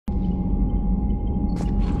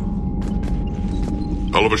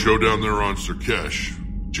Hell of a show down there on Surkesh.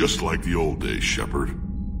 Just like the old days, Shepard.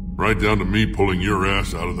 Right down to me pulling your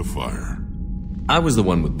ass out of the fire. I was the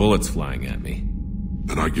one with bullets flying at me.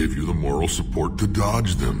 And I gave you the moral support to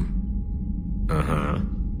dodge them. Uh-huh.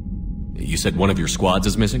 You said one of your squads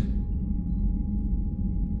is missing?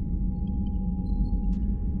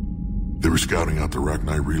 They were scouting out the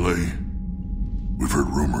Rachni relay. We've heard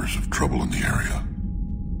rumors of trouble in the area.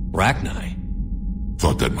 Rachni?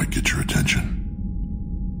 Thought that might get your attention.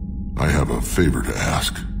 I have a favor to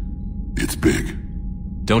ask. It's big.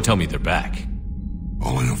 Don't tell me they're back.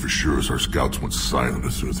 All I know for sure is our scouts went silent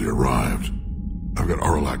as soon as they arrived. I've got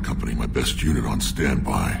Aralak Company, my best unit, on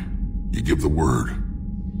standby. You give the word,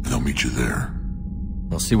 and I'll meet you there.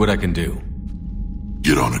 I'll see what I can do.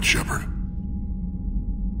 Get on it, Shepard.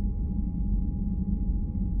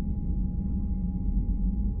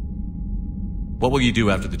 What will you do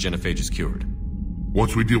after the genophage is cured?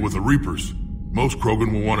 Once we deal with the Reapers, most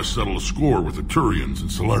Krogan will want to settle a score with the Turians and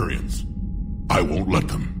Solarians. I won't let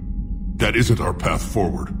them. That isn't our path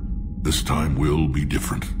forward. This time will be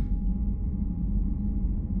different.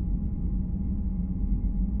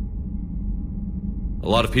 A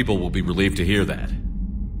lot of people will be relieved to hear that.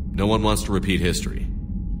 No one wants to repeat history.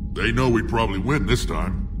 They know we'd probably win this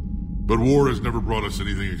time. But war has never brought us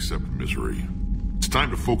anything except misery. It's time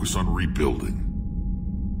to focus on rebuilding.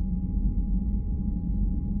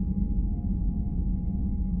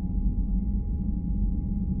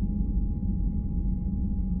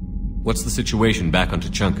 What's the situation back on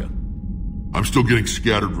Tuchanka? I'm still getting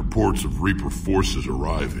scattered reports of Reaper forces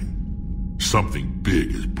arriving. Something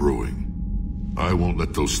big is brewing. I won't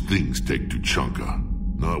let those things take Tuchanka.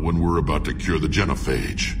 Not when we're about to cure the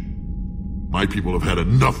genophage. My people have had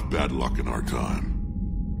enough bad luck in our time.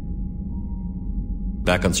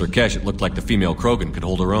 Back on Surkesh, it looked like the female Krogan could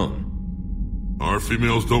hold her own. Our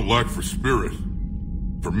females don't lack for spirit.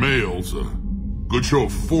 For males, a good show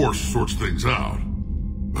of force sorts things out.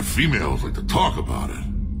 But females like to talk about it.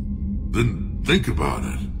 Then think about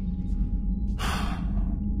it.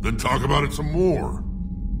 Then talk about it some more.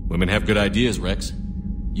 Women have good ideas, Wrex.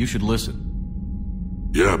 You should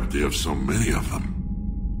listen. Yeah, but they have so many of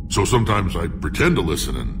them. So sometimes I pretend to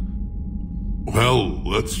listen and... Well,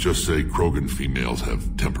 let's just say Krogan females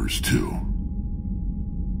have tempers too.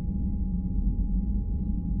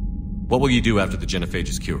 What will you do after the genophage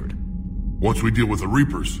is cured? Once we deal with the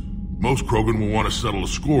Reapers, most Krogan will want to settle a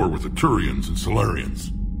score with the Turians and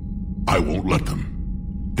Solarians. I won't let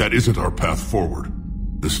them. That isn't our path forward.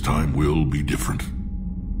 This time will be different.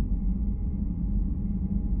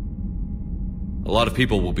 A lot of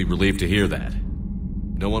people will be relieved to hear that.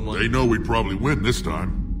 No one will... They know we'd probably win this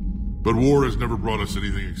time. But war has never brought us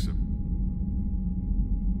anything except...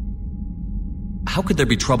 How could there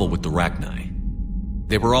be trouble with the Rachni?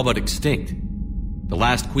 They were all but extinct. The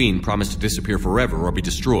last queen promised to disappear forever or be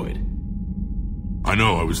destroyed. I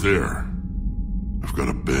know, I was there. I've got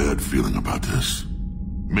a bad feeling about this.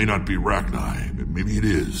 It may not be Rachni, but maybe it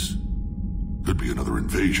is. Could be another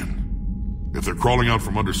invasion. If they're crawling out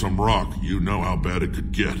from under some rock, you know how bad it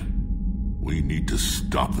could get. We need to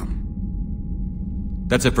stop them.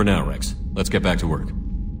 That's it for now, Wrex. Let's get back to work.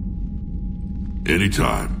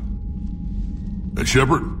 Anytime. And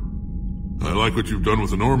Shepard, I like what you've done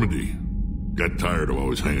with the Normandy. Got tired of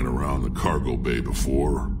always hanging around the cargo bay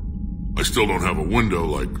before. I still don't have a window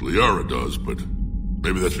like Liara does, but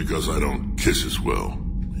maybe that's because I don't kiss as well.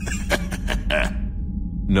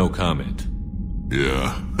 No comment.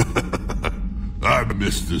 Yeah. I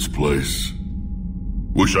missed this place.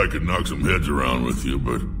 Wish I could knock some heads around with you,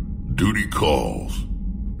 but duty calls.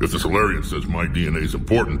 If the Solarian says my DNA's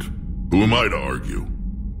important, who am I to argue?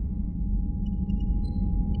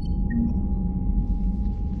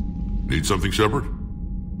 Need something, Shepard?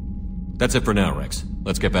 That's it for now, Wrex.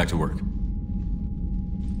 Let's get back to work.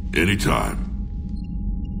 Anytime.